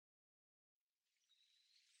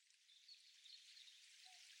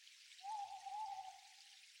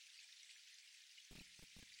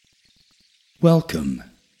Welcome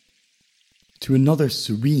to another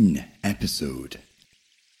serene episode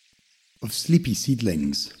of Sleepy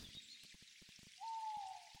Seedlings,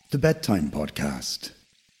 the bedtime podcast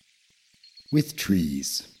with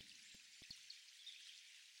trees.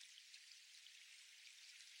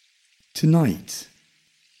 Tonight,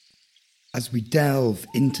 as we delve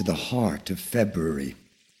into the heart of February,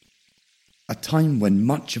 a time when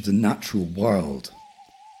much of the natural world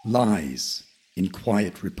lies in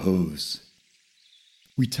quiet repose,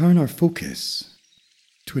 we turn our focus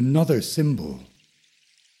to another symbol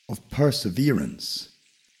of perseverance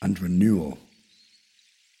and renewal: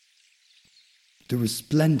 the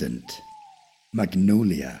resplendent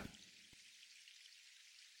magnolia.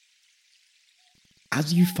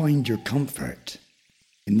 As you find your comfort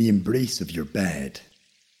in the embrace of your bed,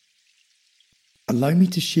 allow me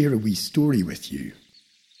to share a wee story with you.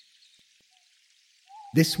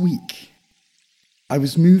 This week, I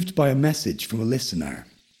was moved by a message from a listener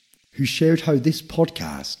who shared how this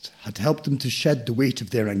podcast had helped them to shed the weight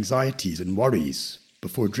of their anxieties and worries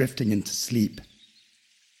before drifting into sleep.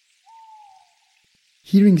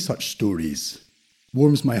 Hearing such stories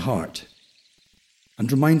warms my heart and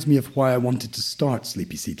reminds me of why I wanted to start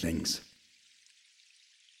Sleepy Seedlings.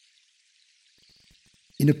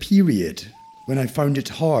 In a period when I found it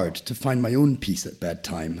hard to find my own peace at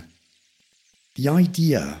bedtime, the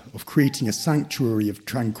idea of creating a sanctuary of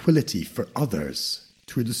tranquility for others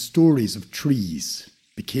through the stories of trees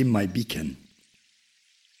became my beacon.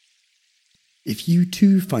 If you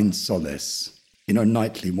too find solace in our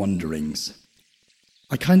nightly wanderings,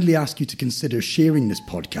 I kindly ask you to consider sharing this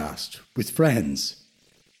podcast with friends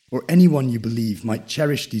or anyone you believe might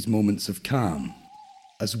cherish these moments of calm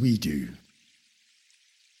as we do.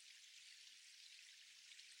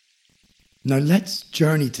 Now let's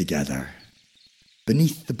journey together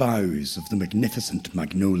beneath the boughs of the magnificent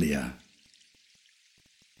magnolia,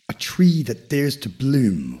 a tree that dares to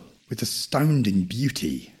bloom with astounding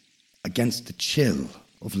beauty against the chill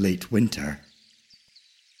of late winter.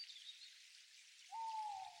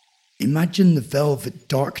 Imagine the velvet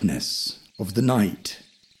darkness of the night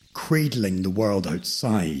cradling the world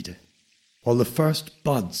outside, while the first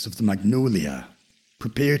buds of the magnolia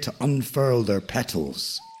prepare to unfurl their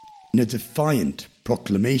petals in a defiant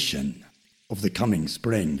proclamation of the coming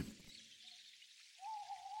spring.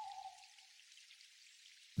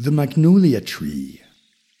 The magnolia tree,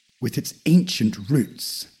 with its ancient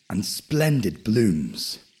roots and splendid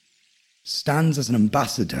blooms, stands as an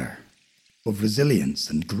ambassador of resilience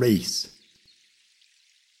and grace.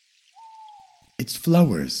 Its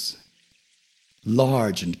flowers,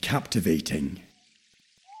 large and captivating,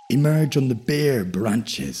 emerge on the bare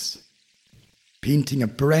branches, painting a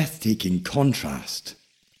breathtaking contrast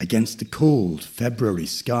against the cold February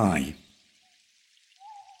sky.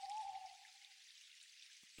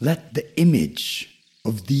 Let the image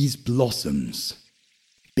of these blossoms,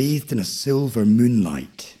 bathed in a silver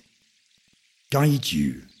moonlight, guide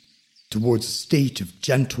you towards a state of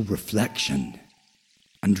gentle reflection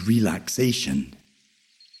and relaxation.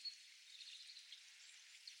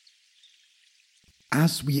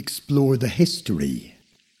 As we explore the history,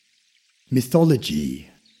 mythology,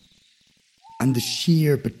 and the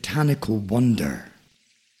sheer botanical wonder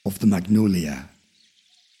of the magnolia,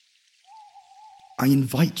 I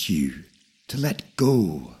invite you to let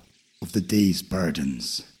go of the day's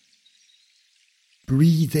burdens.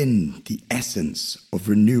 Breathe in the essence of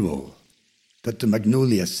renewal that the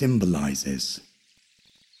magnolia symbolizes,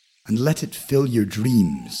 and let it fill your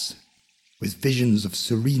dreams with visions of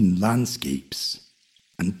serene landscapes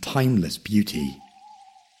and timeless beauty.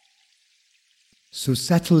 So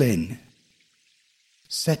settle in,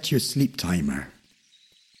 set your sleep timer,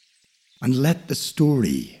 and let the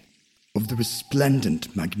story of the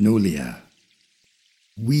resplendent magnolia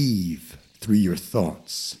weave through your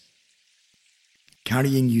thoughts,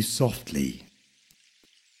 carrying you softly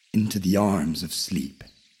into the arms of sleep.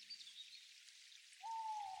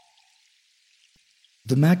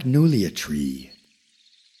 The magnolia tree,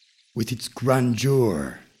 with its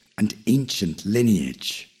grandeur and ancient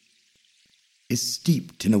lineage, is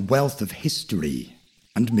steeped in a wealth of history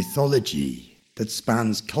and mythology that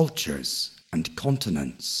spans cultures and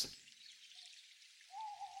continents.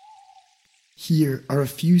 Here are a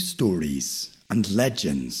few stories and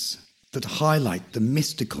legends that highlight the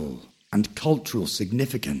mystical and cultural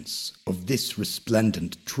significance of this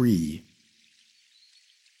resplendent tree.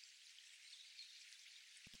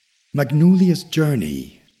 Magnolia's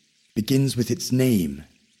journey begins with its name,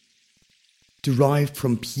 derived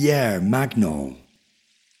from Pierre Magnol,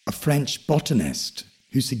 a French botanist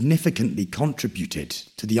who significantly contributed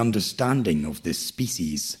to the understanding of this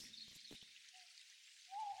species.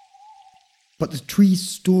 But the tree's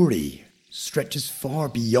story stretches far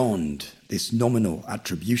beyond this nominal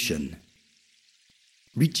attribution,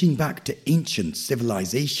 reaching back to ancient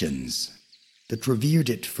civilizations that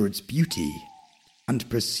revered it for its beauty and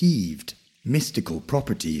perceived mystical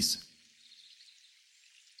properties.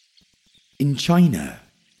 In China,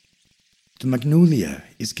 the magnolia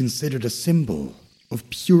is considered a symbol of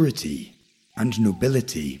purity and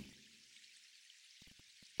nobility.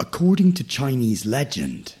 According to Chinese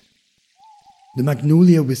legend, the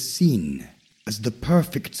magnolia was seen as the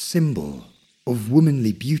perfect symbol of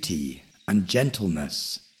womanly beauty and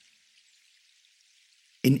gentleness.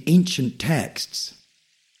 In ancient texts,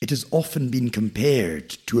 it has often been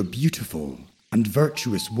compared to a beautiful and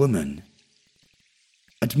virtuous woman,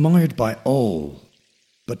 admired by all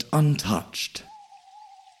but untouched.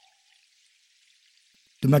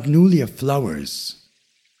 The magnolia flowers,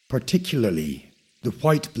 particularly the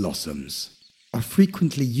white blossoms, are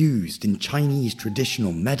frequently used in Chinese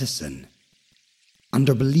traditional medicine and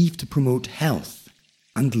are believed to promote health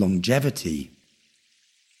and longevity.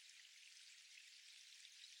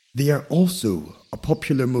 They are also a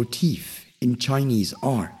popular motif in Chinese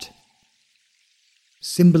art,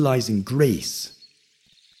 symbolizing grace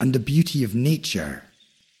and the beauty of nature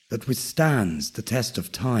that withstands the test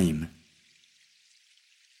of time.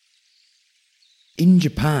 In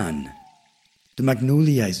Japan, the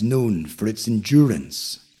magnolia is known for its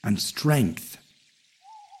endurance and strength.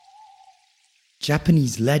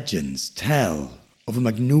 Japanese legends tell of a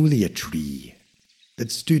magnolia tree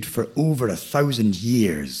that stood for over 1,000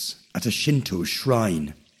 years at a Shinto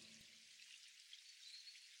shrine.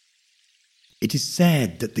 It is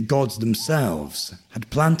said that the gods themselves had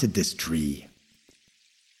planted this tree,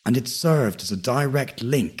 and it served as a direct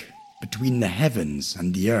link between the heavens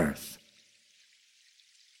and the earth.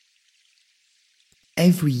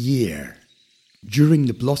 Every year, during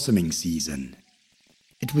the blossoming season,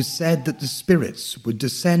 it was said that the spirits would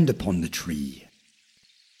descend upon the tree,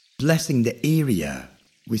 blessing the area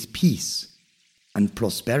with peace and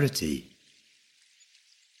prosperity.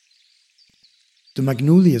 The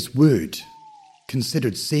magnolia's wood,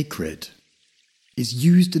 considered sacred, is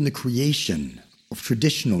used in the creation of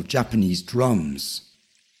traditional Japanese drums,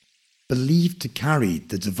 believed to carry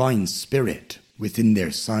the divine spirit within their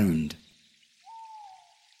sound.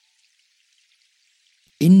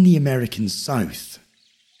 In the American South,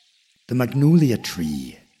 the magnolia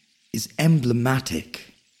tree is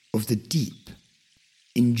emblematic of the deep,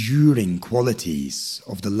 enduring qualities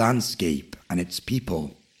of the landscape and its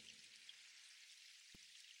people.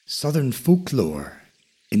 Southern folklore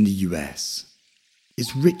in the US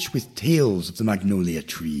is rich with tales of the magnolia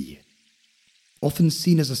tree, often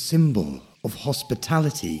seen as a symbol of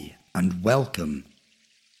hospitality and welcome.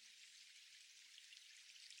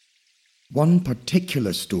 One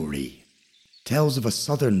particular story tells of a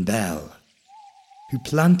southern belle who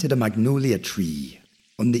planted a magnolia tree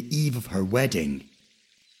on the eve of her wedding,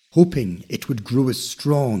 hoping it would grow as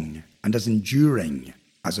strong and as enduring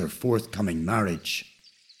as her forthcoming marriage.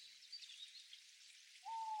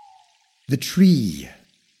 The tree,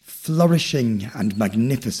 flourishing and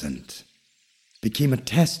magnificent, became a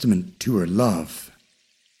testament to her love,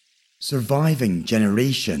 surviving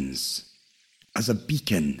generations as a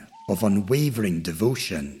beacon of unwavering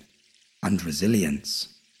devotion and resilience.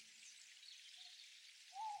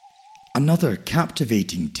 Another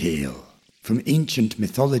captivating tale from ancient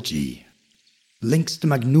mythology links the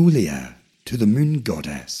magnolia to the moon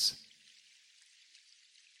goddess.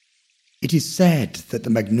 It is said that the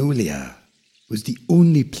magnolia was the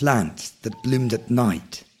only plant that bloomed at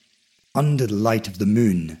night under the light of the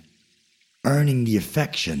moon, earning the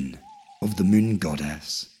affection of the moon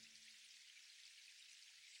goddess.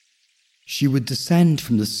 She would descend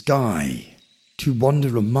from the sky to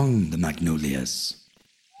wander among the magnolias,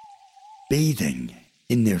 bathing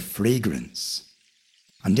in their fragrance,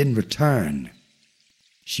 and in return,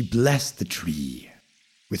 she blessed the tree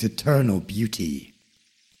with eternal beauty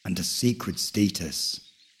and a sacred status.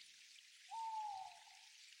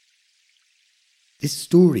 This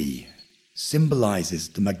story symbolizes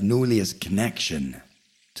the magnolia's connection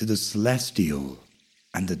to the celestial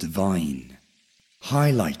and the divine,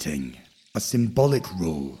 highlighting a symbolic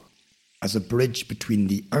role as a bridge between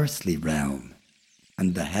the earthly realm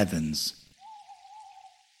and the heavens.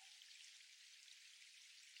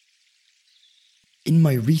 In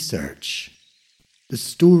my research, the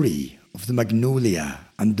story of the magnolia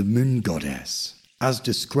and the moon goddess, as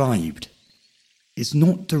described, is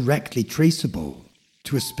not directly traceable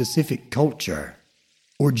to a specific culture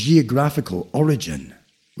or geographical origin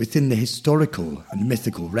within the historical and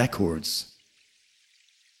mythical records.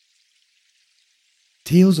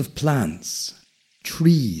 Tales of plants,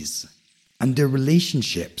 trees, and their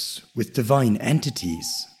relationships with divine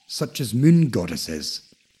entities such as moon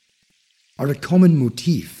goddesses are a common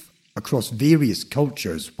motif across various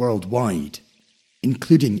cultures worldwide,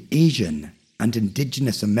 including Asian and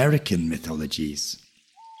indigenous American mythologies.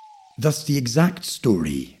 Thus, the exact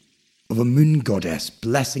story of a moon goddess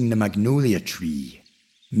blessing the magnolia tree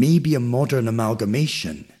may be a modern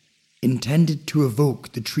amalgamation intended to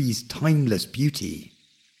evoke the tree's timeless beauty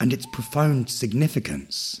and its profound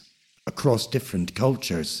significance across different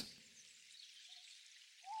cultures.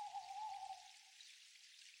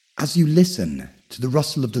 As you listen to the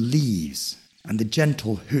rustle of the leaves and the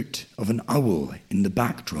gentle hoot of an owl in the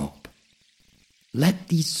backdrop, let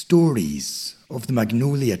these stories of the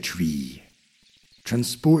magnolia tree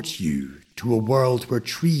transport you to a world where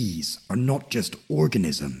trees are not just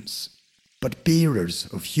organisms, but bearers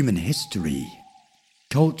of human history,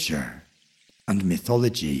 culture, and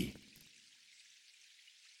mythology.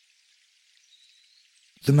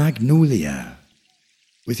 The magnolia,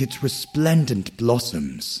 with its resplendent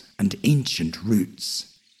blossoms and ancient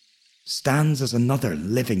roots, stands as another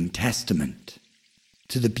living testament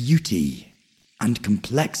to the beauty and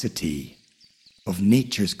complexity of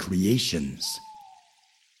nature's creations,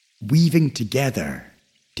 weaving together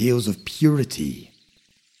tales of purity,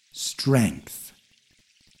 strength,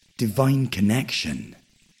 divine connection,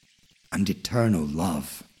 and eternal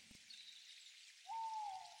love.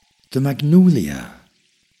 The magnolia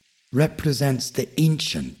represents the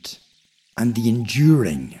ancient and the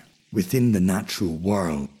enduring within the natural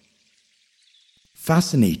world.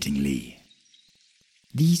 Fascinatingly,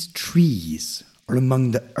 these trees are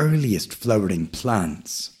among the earliest flowering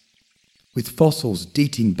plants, with fossils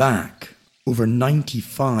dating back over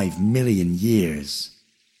 95 million years,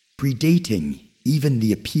 predating even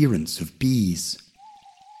the appearance of bees.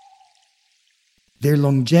 Their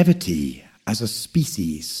longevity as a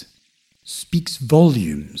species speaks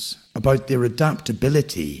volumes about their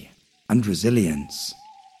adaptability and resilience.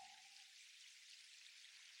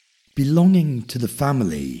 Belonging to the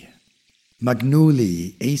family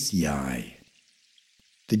Magnoliaceae,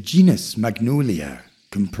 the genus Magnolia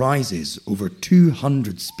comprises over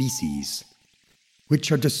 200 species,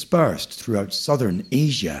 which are dispersed throughout southern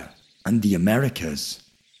Asia and the Americas.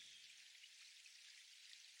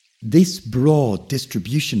 This broad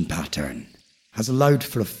distribution pattern has allowed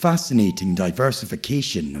for a fascinating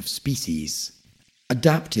diversification of species,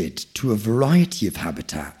 adapted to a variety of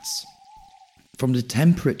habitats, from the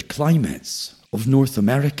temperate climates of North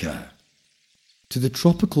America to the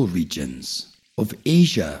tropical regions of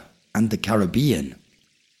Asia and the Caribbean.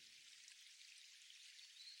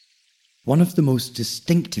 One of the most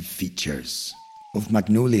distinctive features of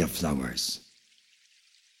magnolia flowers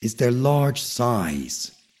is their large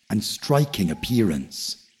size and striking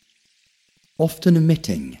appearance, often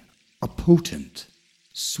emitting a potent,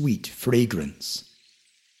 sweet fragrance.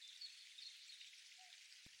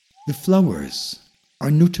 The flowers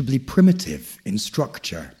are notably primitive in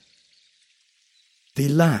structure. They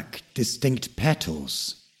lack distinct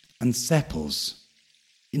petals and sepals,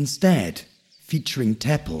 instead featuring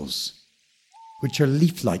tepals, which are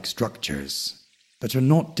leaf-like structures that are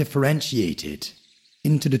not differentiated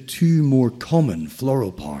into the two more common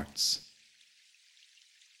floral parts.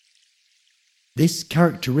 This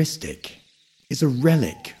characteristic is a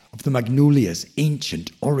relic of the magnolia's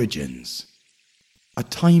ancient origins, a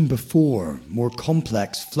time before more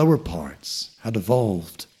complex flower parts had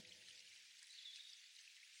evolved.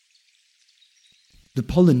 The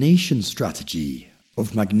pollination strategy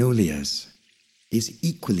of magnolias is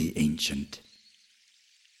equally ancient.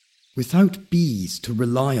 Without bees to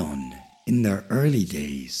rely on in their early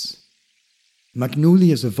days,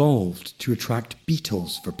 magnolias evolved to attract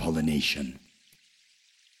beetles for pollination.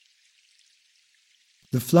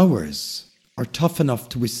 The flowers are tough enough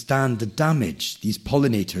to withstand the damage these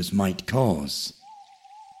pollinators might cause,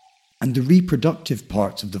 and the reproductive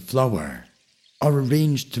parts of the flower are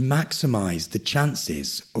arranged to maximize the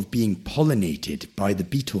chances of being pollinated by the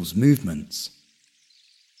beetle's movements.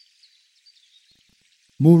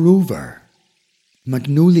 Moreover,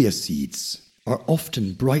 magnolia seeds are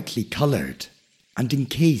often brightly colored and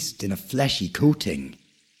encased in a fleshy coating,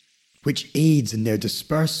 which aids in their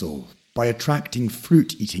dispersal by attracting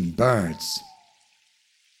fruit-eating birds.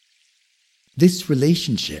 This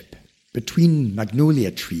relationship between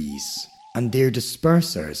magnolia trees and their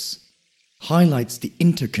dispersers highlights the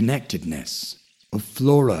interconnectedness of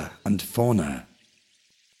flora and fauna,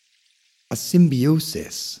 a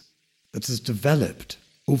symbiosis that has developed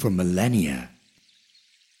over millennia.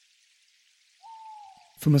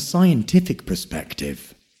 From a scientific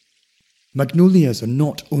perspective, Magnolias are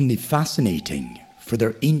not only fascinating for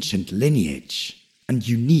their ancient lineage and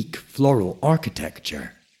unique floral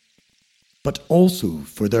architecture, but also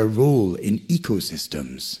for their role in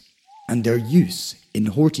ecosystems and their use in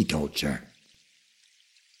horticulture.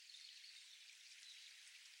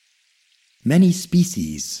 Many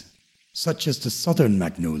species, such as the southern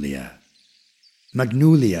magnolia,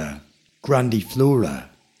 Magnolia grandiflora,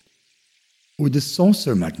 or the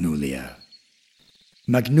saucer magnolia,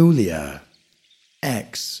 Magnolia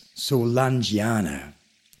X. solangiana,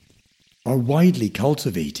 are widely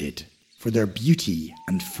cultivated for their beauty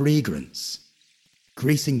and fragrance,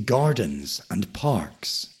 gracing gardens and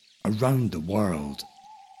parks around the world.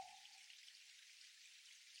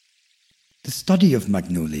 The study of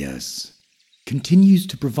magnolias continues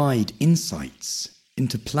to provide insights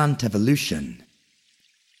into plant evolution,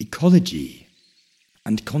 ecology,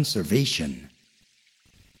 and conservation,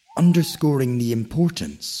 underscoring the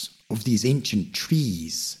importance of these ancient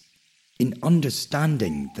trees in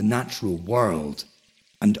understanding the natural world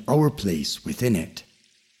and our place within it.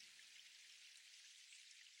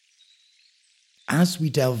 As we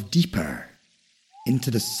delve deeper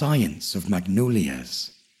into the science of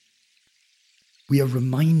magnolias, we are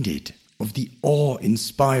reminded of the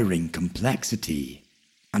awe-inspiring complexity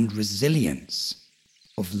and resilience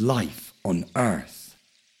of life on Earth,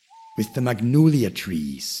 with the magnolia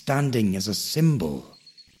tree standing as a symbol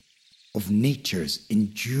of nature's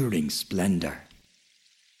enduring splendor.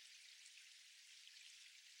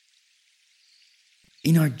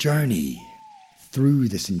 In our journey through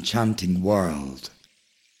this enchanting world,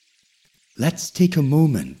 let's take a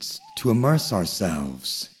moment to immerse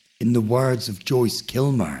ourselves in the words of Joyce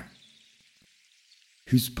Kilmer,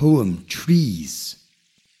 whose poem Trees,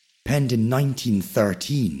 penned in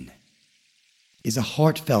 1913, is a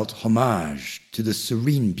heartfelt homage to the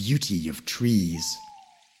serene beauty of trees.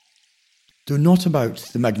 Though not about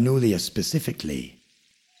the magnolia specifically,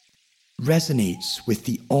 resonates with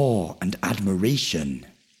the awe and admiration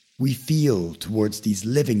we feel towards these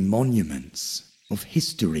living monuments of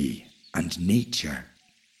history and nature.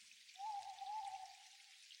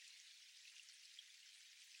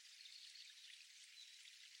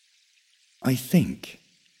 I think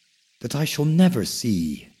that I shall never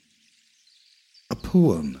see a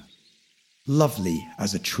poem lovely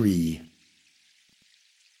as a tree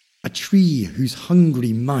whose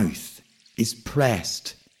hungry mouth is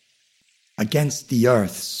pressed against the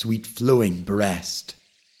earth's sweet flowing breast,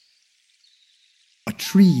 a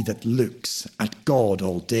tree that looks at God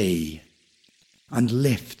all day and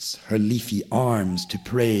lifts her leafy arms to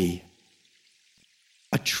pray,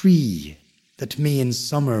 a tree that may in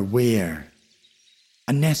summer wear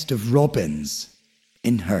a nest of robins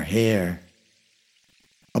in her hair,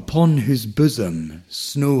 upon whose bosom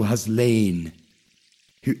snow has lain,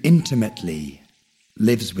 who intimately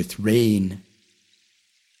lives with rain.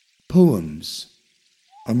 Poems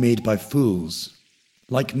are made by fools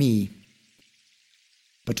like me,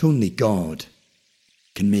 but only God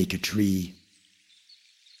can make a tree.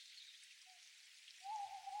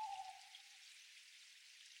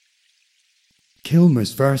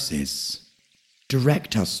 Kilmer's verses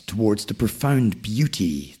direct us towards the profound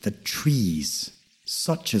beauty that trees,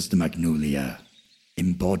 such as the magnolia,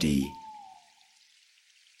 embody.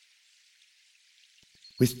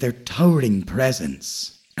 With their towering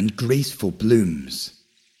presence and graceful blooms,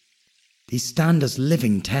 they stand as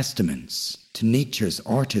living testaments to nature's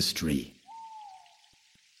artistry.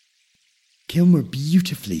 Kilmer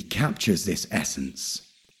beautifully captures this essence,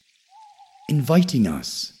 inviting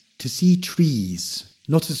us to see trees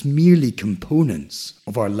not as merely components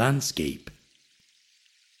of our landscape,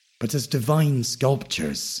 but as divine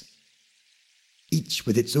sculptures, each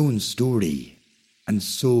with its own story and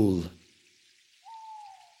soul.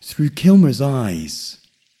 Through Kilmer's eyes,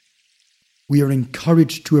 we are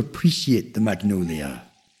encouraged to appreciate the magnolia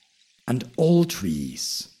and all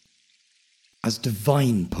trees as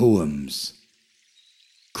divine poems,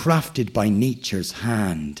 crafted by nature's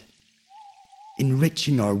hand,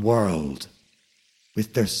 enriching our world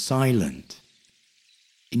with their silent,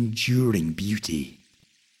 enduring beauty.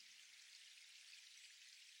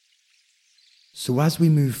 So as we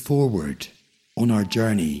move forward on our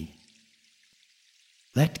journey,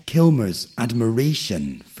 let Kilmer's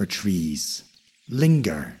admiration for trees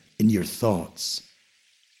linger in your thoughts.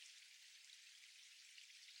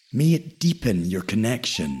 May it deepen your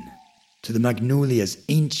connection to the magnolia's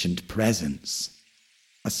ancient presence,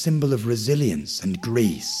 a symbol of resilience and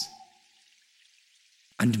grace.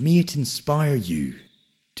 And may it inspire you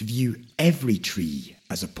to view every tree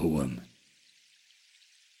as a poem,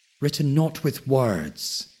 written not with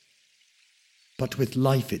words, but with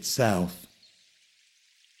life itself.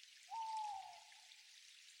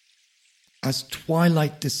 As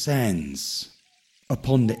twilight descends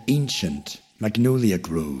upon the ancient Magnolia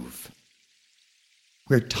Grove,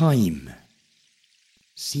 where time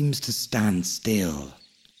seems to stand still,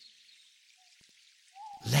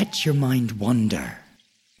 let your mind wander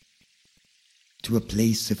to a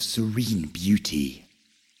place of serene beauty.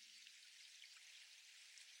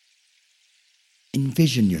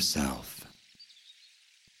 Envision yourself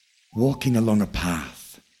walking along a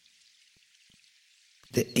path,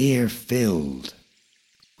 the air filled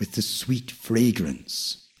with the sweet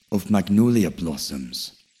fragrance of magnolia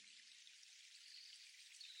blossoms.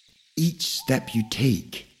 Each step you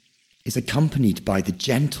take is accompanied by the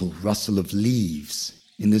gentle rustle of leaves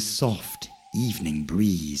in the soft evening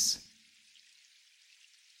breeze.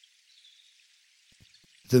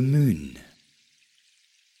 The moon,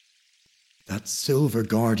 that silver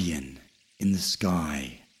guardian in the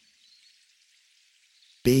sky,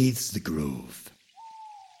 bathes the grove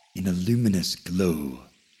in a luminous glow,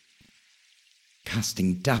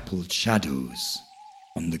 casting dappled shadows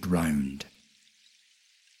on the ground.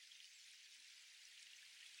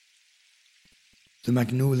 The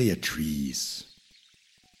magnolia trees,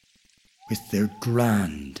 with their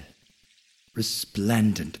grand,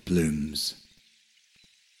 resplendent blooms,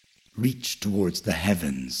 reach towards the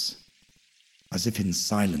heavens as if in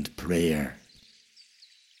silent prayer,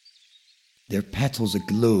 their petals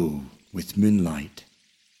aglow with moonlight.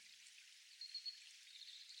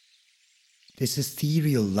 This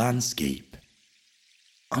ethereal landscape,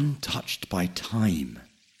 untouched by time,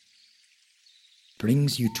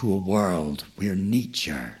 brings you to a world where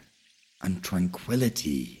nature and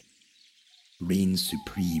tranquility reign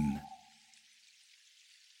supreme.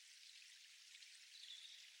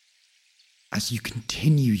 As you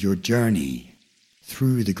continue your journey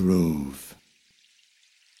through the grove,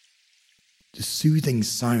 the soothing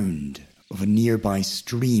sound of a nearby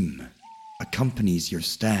stream accompanies your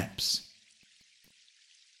steps.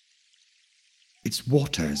 Its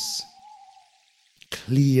waters,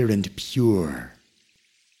 clear and pure,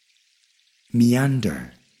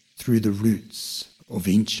 meander through the roots of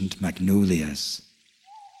ancient magnolias,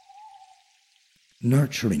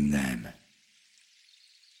 nurturing them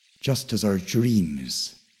just as our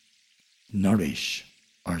dreams nourish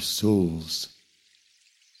our souls.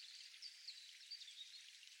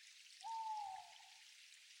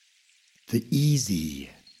 The easy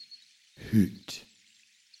hoot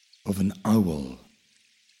of an owl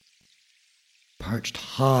perched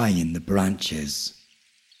high in the branches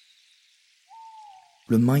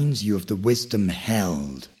reminds you of the wisdom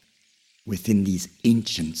held within these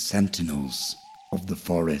ancient sentinels of the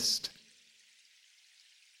forest.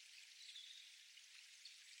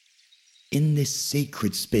 In this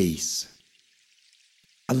sacred space,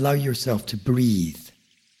 allow yourself to breathe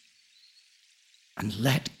and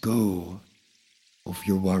let go of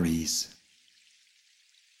your worries.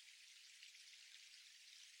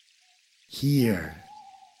 Here,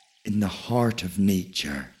 in the heart of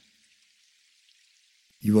nature,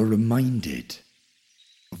 you are reminded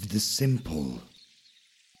of the simple,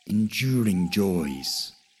 enduring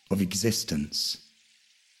joys of existence.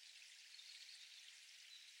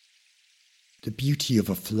 The beauty of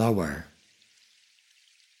a flower,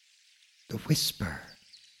 the whisper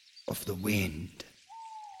of the wind,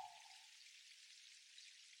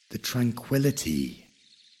 the tranquility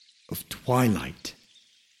of twilight,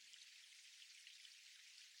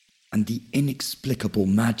 and the inexplicable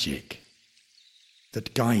magic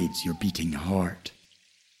that guides your beating heart.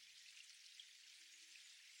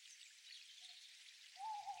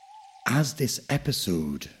 As this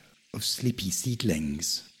episode of Sleepy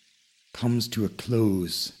Seedlings comes to a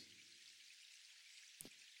close,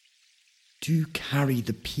 do carry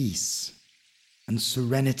the peace and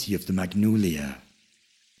serenity of the magnolia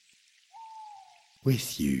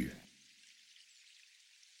with you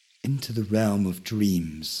into the realm of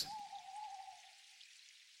dreams.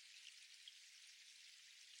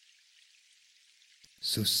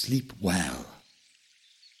 So sleep well,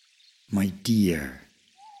 my dear,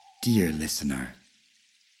 dear listener,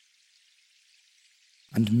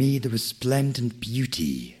 and may the resplendent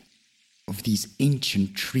beauty of these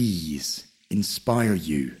ancient trees inspire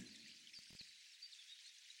you,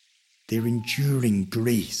 their enduring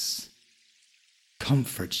grace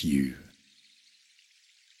comfort you,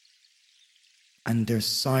 and their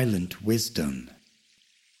silent wisdom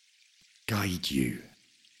guide you.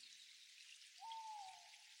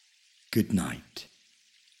 Good night.